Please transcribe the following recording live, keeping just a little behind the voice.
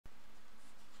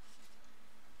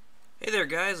there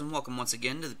guys, and welcome once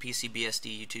again to the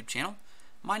PC-BSD YouTube channel.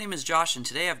 My name is Josh, and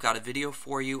today I've got a video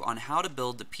for you on how to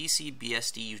build the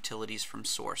PC-BSD utilities from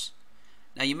source.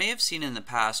 Now you may have seen in the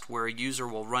past where a user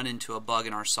will run into a bug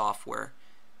in our software,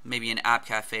 maybe an app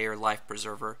cafe or life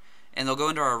preserver, and they'll go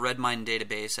into our Redmine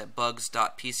database at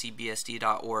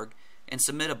bugs.pcbsd.org and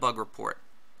submit a bug report.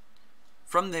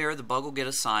 From there, the bug will get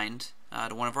assigned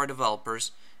to one of our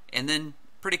developers, and then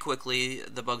pretty quickly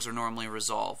the bugs are normally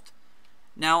resolved.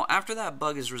 Now, after that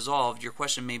bug is resolved, your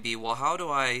question may be, well, how do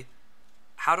I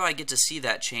get to see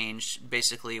that change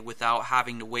basically without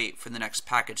having to wait for the next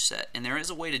package set? And there is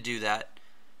a way to do that,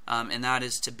 and that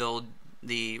is to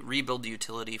rebuild the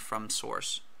utility from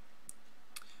source.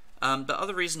 The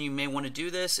other reason you may want to do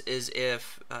this is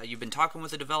if you've been talking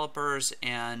with the developers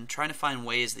and trying to find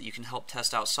ways that you can help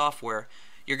test out software,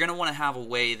 you're going to want to have a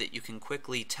way that you can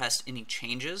quickly test any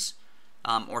changes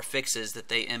or fixes that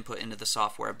they input into the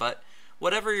software. But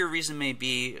whatever your reason may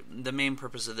be, the main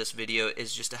purpose of this video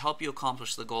is just to help you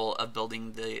accomplish the goal of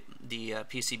building the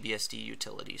PC-BSD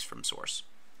utilities from source.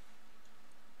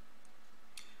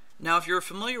 Now, if you're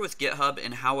familiar with GitHub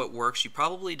and how it works, you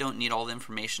probably don't need all the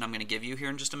information I'm going to give you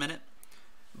here in just a minute.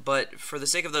 But for the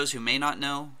sake of those who may not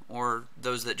know, or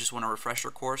those that just want a refresher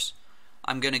course,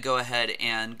 I'm going to go ahead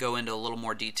and go into a little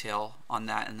more detail on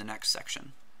that in the next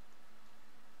section.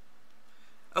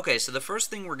 Okay, so the first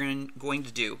thing we're going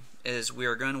to do is we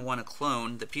are going to want to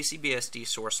clone the PC-BSD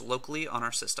source locally on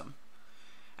our system.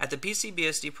 At the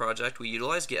PC-BSD project, we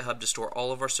utilize GitHub to store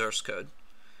all of our source code.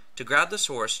 To grab the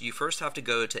source, you first have to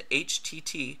go to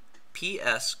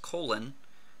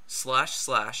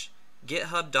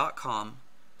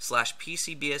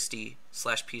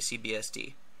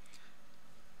https://github.com/PCBSD/PCBSD.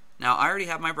 Now, I already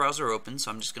have my browser open,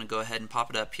 so I'm just going to go ahead and pop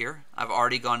it up here. I've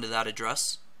already gone to that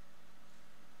address.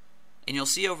 And you'll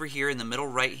see over here in the middle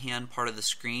right hand part of the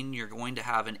screen, you're going to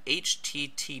have an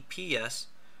HTTPS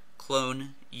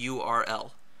clone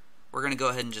URL. We're going to go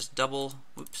ahead and just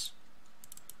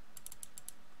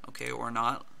or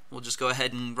not. We'll just go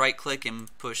ahead and right click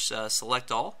and push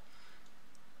select all.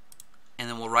 And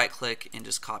then we'll right click and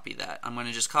just copy that. I'm going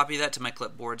to just copy that to my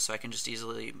clipboard so I can just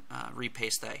easily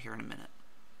repaste that here in a minute.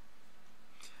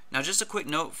 Now, just a quick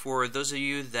note for those of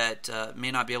you that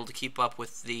may not be able to keep up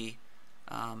with the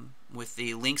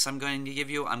links I'm going to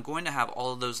give you. I'm going to have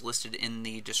all of those listed in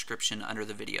the description under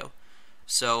the video.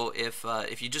 So if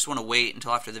you just want to wait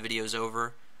until after the video is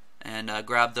over and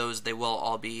grab those, they will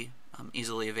all be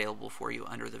easily available for you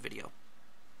under the video.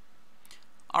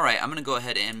 Alright, I'm going to go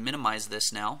ahead and minimize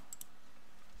this now.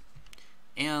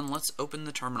 And let's open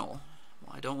the terminal.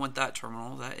 Well, I don't want that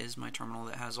terminal. That is my terminal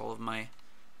that has all of my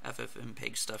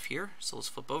FFmpeg stuff here. So let's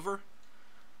flip over.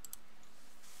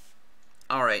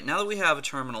 Alright, now that we have a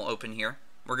terminal open here,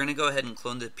 we're going to go ahead and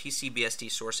clone the PC-BSD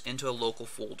source into a local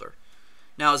folder.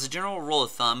 Now, as a general rule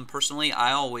of thumb, personally,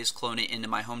 I always clone it into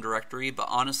my home directory, but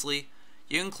honestly,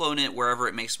 you can clone it wherever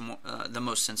it makes the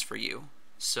most sense for you.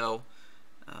 So,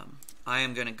 I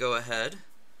am going to go ahead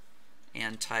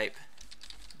and type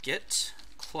git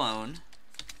clone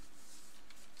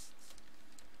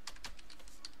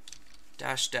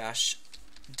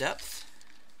 --depth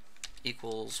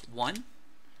equals 1.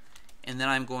 And then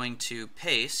I'm going to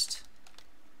paste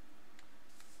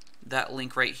that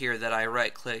link right here that I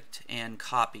right clicked and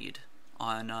copied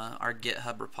on our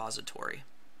GitHub repository.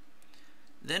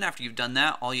 Then after you've done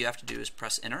that, all you have to do is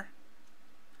press enter,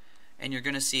 and you're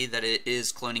going to see that it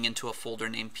is cloning into a folder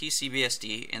named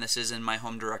PC-BSD, and this is in my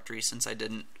home directory since I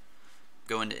didn't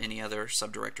go into any other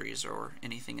subdirectories or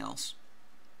anything else.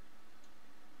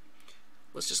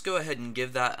 Let's just go ahead and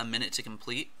give that a minute to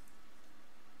complete.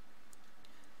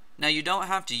 Now, you don't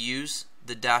have to use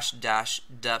the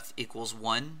 --depth equals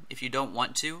 1 if you don't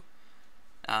want to.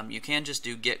 You can just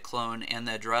do git clone and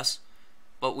the address,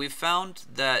 but we've found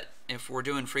that if we're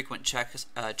doing frequent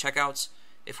checkouts,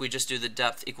 if we just do the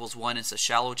depth equals 1, it's a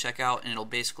shallow checkout, and it'll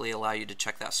basically allow you to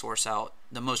check that source out,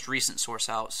 the most recent source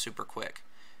out, super quick.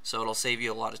 So it'll save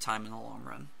you a lot of time in the long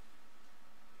run.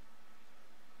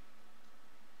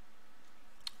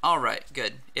 Alright,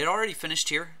 good. It already finished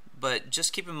here. But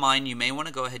just keep in mind, you may want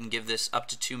to go ahead and give this up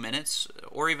to 2 minutes,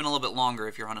 or even a little bit longer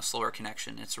if you're on a slower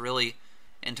connection. It's really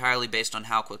entirely based on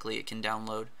how quickly it can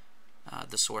download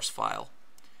the source file.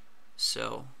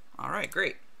 So, alright,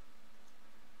 great.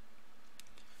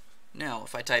 Now,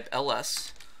 if I type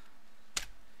ls,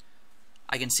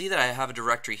 I can see that I have a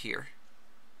directory here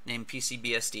named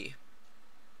PC-BSD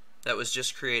that was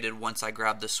just created once I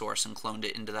grabbed the source and cloned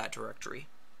it into that directory.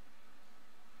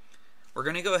 We're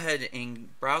going to go ahead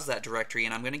and browse that directory,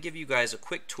 and I'm going to give you guys a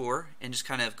quick tour and just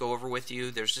kind of go over with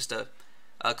you. There's just a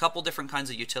couple different kinds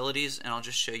of utilities, and I'll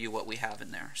just show you what we have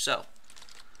in there. So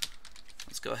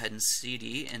Let's go ahead and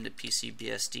cd into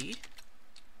PC-BSD.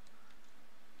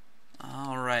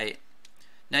 Alright,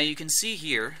 now you can see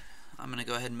here, I'm going to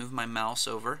go ahead and move my mouse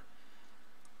over.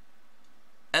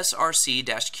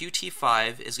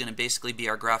 src-qt5 is going to basically be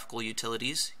our graphical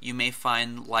utilities. You may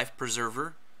find Life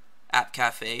Preserver, App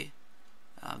Cafe,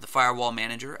 the Firewall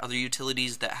Manager, other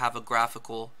utilities that have a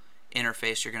graphical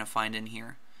interface you're going to find in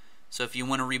here. So if you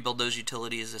want to rebuild those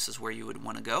utilities, this is where you would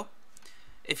want to go.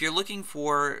 If you're looking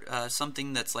for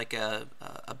something that's like a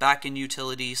backend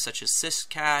utility such as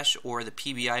syscache or the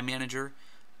PBI Manager,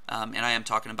 and I am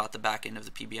talking about the backend of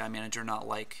the PBI Manager, not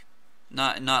like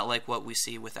what we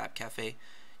see with App Cafe,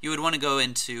 you would want to go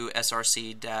into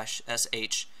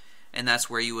src-sh, and that's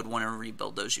where you would want to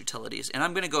rebuild those utilities. And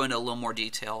I'm going to go into a little more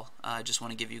detail. I just want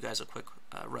to give you guys a quick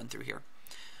run through here.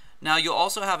 Now you'll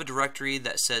also have a directory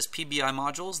that says PBI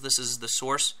modules. This is the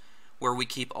source where we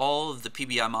keep all of the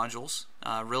PBI modules.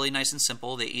 Really nice and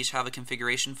simple. They each have a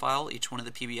configuration file, each one of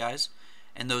the PBIs,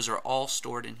 and those are all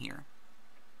stored in here.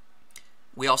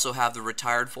 We also have the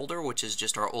retired folder, which is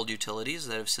just our old utilities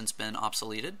that have since been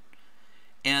obsoleted,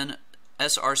 and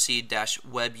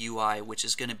src-web UI, which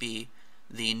is going to be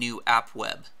the new app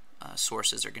web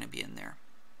sources are going to be in there.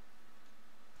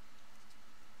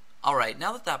 Alright,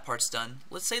 now that that part's done,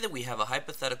 let's say that we have a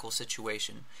hypothetical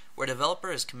situation where a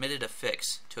developer has committed a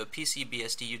fix to a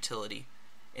PC-BSD utility.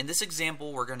 In this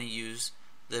example, we're going to use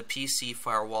the PC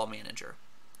Firewall Manager.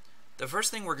 The first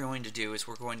thing we're going to do is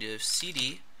we're going to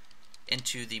cd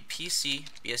into the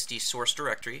PC-BSD source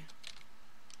directory.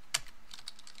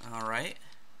 Alright.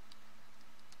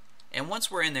 And once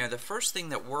we're in there, the first thing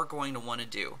that we're going to want to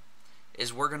do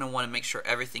is we're going to want to make sure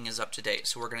everything is up to date.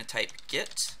 So we're going to type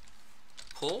git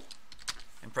pull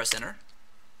and press enter.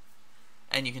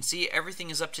 And you can see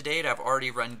everything is up to date. I've already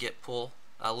run git pull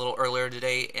a little earlier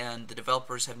today, and the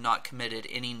developers have not committed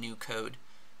any new code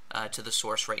to the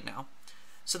source right now.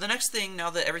 So the next thing, now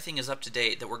that everything is up to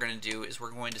date, that we're going to do is we're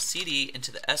going to cd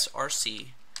into the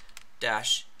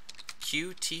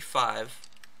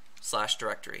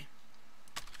src-qt5/directory.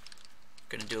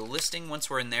 We're going to do a listing once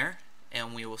we're in there,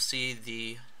 and we will see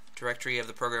the directory of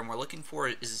the program we're looking for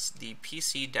is the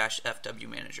PC-fw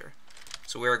manager.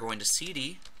 So we are going to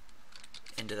cd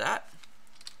into that.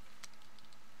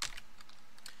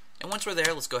 And once we're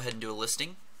there, let's go ahead and do a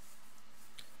listing.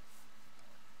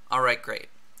 Alright, great.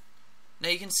 Now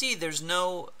you can see there's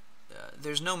no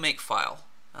make file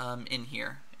in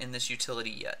here in this utility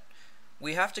yet.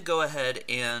 We have to go ahead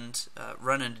and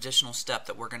run an additional step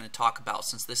that we're going to talk about,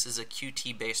 since this is a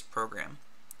Qt based program.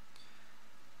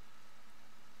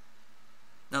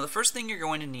 Now the first thing you're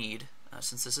going to need,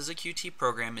 since this is a Qt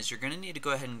program, is you're going to need to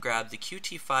go ahead and grab the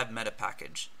Qt5 meta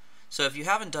package. So if you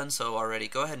haven't done so already,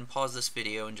 go ahead and pause this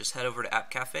video and just head over to App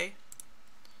Cafe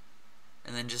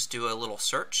and then just do a little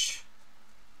search.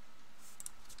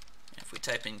 If we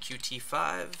type in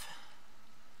Qt5,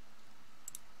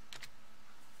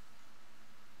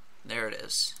 there it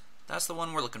is. That's the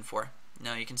one we're looking for.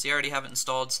 Now you can see I already have it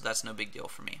installed, so that's no big deal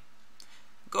for me.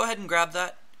 Go ahead and grab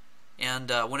that,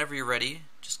 and whenever you're ready,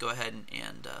 just go ahead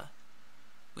and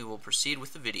we will proceed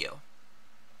with the video.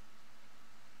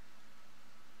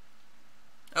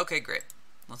 Okay, great.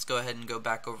 Let's go ahead and go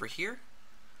back over here.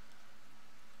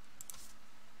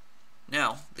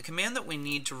 Now, the command that we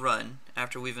need to run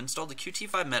after we've installed the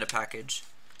Qt5 meta package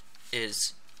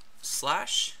is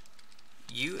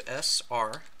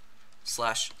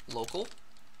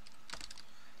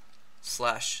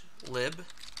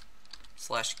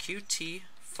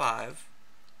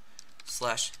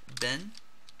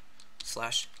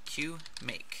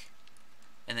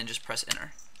and then just press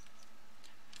enter.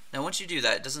 Now once you do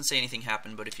that, it doesn't say anything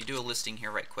happened, but if you do a listing here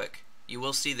right quick, you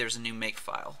will see there's a new make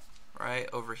file right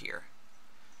over here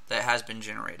that has been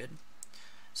generated.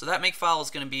 So that make file is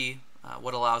going to be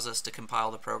what allows us to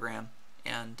compile the program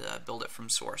and build it from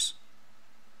source.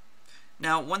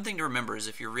 Now one thing to remember is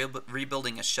if you're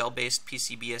rebuilding a shell-based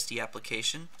PC-BSD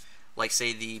application, like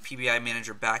say the PBI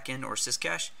Manager backend or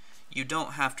syscache, you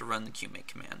don't have to run the Qmake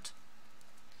command.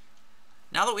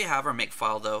 Now that we have our make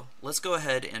file though, let's go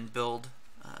ahead and build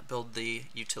the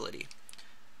utility.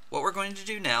 What we're going to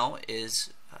do now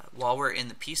is, while we're in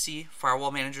the PC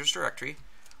Firewall Manager's directory,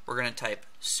 we're going to type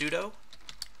sudo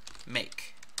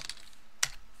make.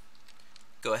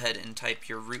 Go ahead and type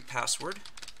your root password,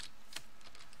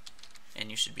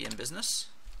 and you should be in business.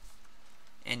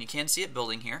 And you can see it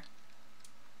building here.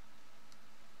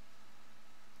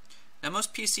 Now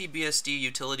most PC-BSD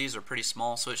utilities are pretty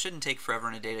small, so it shouldn't take forever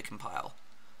and a day to compile.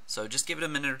 So just give it a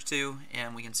minute or two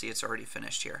and we can see it's already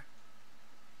finished here.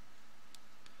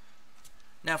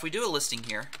 Now if we do a listing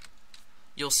here,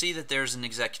 you'll see that there's an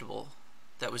executable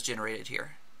that was generated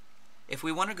here. If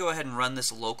we want to go ahead and run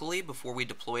this locally before we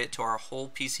deploy it to our whole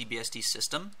PC-BSD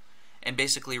system and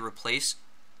basically replace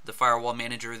the firewall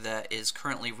manager that is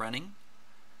currently running,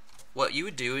 what you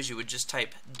would do is you would just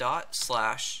type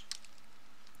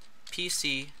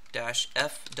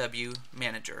 /PC-FW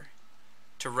manager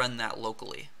to run that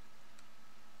locally.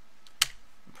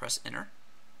 Press enter.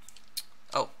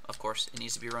 Oh, of course, it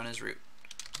needs to be run as root.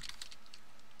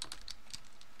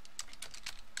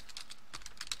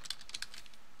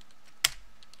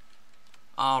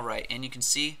 Alright, and you can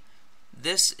see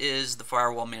this is the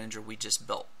firewall manager we just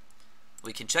built.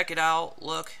 We can check it out,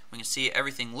 look, we can see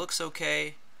everything looks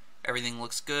okay, everything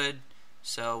looks good,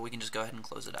 so we can just go ahead and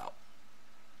close it out.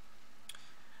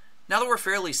 Now that we're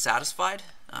fairly satisfied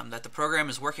that the program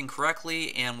is working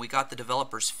correctly and we got the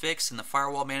developer's fix in the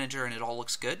firewall manager and it all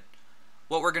looks good,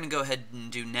 what we're going to go ahead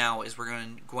and do now is we're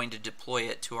going to deploy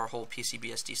it to our whole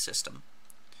PC-BSD system.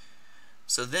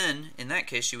 So then, in that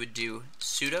case, you would do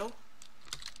sudo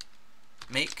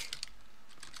make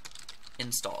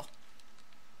install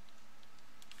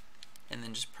and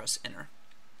then just press enter.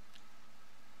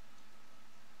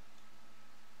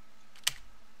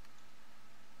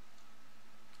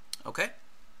 Okay,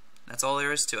 that's all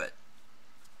there is to it.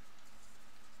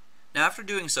 Now after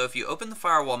doing so, if you open the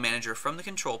firewall manager from the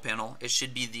control panel, it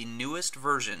should be the newest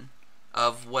version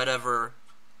of whatever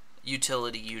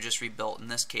utility you just rebuilt, in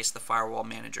this case the firewall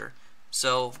manager.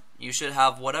 So you should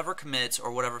have whatever commits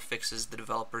or whatever fixes the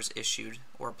developers issued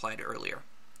or applied earlier.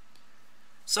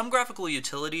 Some graphical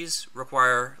utilities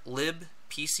require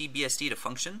libPCBSD to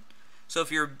function, so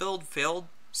if your build failed,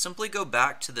 simply go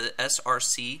back to the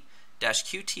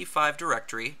src-qt5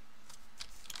 directory.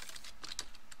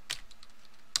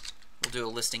 We'll do a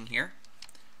listing here,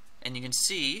 and you can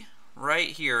see right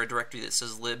here a directory that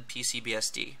says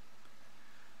libPCBSD.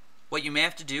 What you may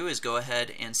have to do is go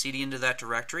ahead and cd into that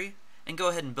directory and go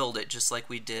ahead and build it just like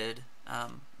we did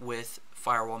with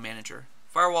Firewall Manager.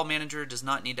 Firewall Manager does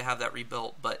not need to have that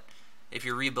rebuilt, but if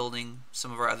you're rebuilding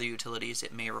some of our other utilities,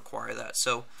 it may require that.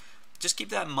 So just keep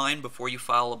that in mind before you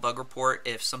file a bug report.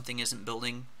 If something isn't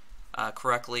building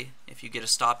correctly, if you get a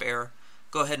stop error,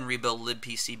 go ahead and rebuild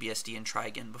libPCBSD and try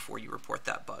again before you report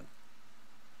that bug.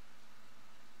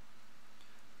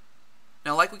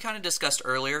 Now, like we kind of discussed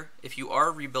earlier, if you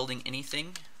are rebuilding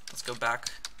anything, let's go back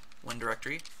one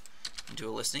directory and do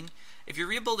a listing. If you're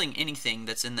rebuilding anything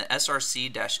that's in the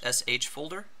src-sh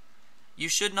folder, you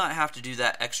should not have to do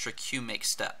that extra Qmake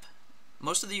step.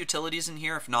 Most of the utilities in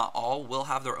here, if not all, will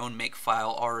have their own make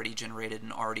file already generated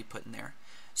and already put in there.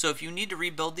 So if you need to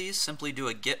rebuild these, simply do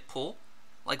a git pull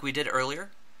like we did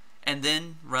earlier, and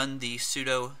then run the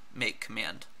sudo make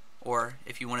command. Or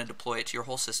if you want to deploy it to your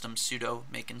whole system, sudo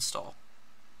make install.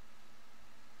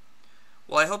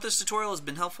 Well, I hope this tutorial has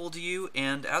been helpful to you,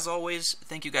 and as always,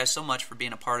 thank you guys so much for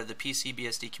being a part of the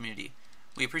PC-BSD community.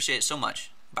 We appreciate it so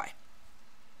much.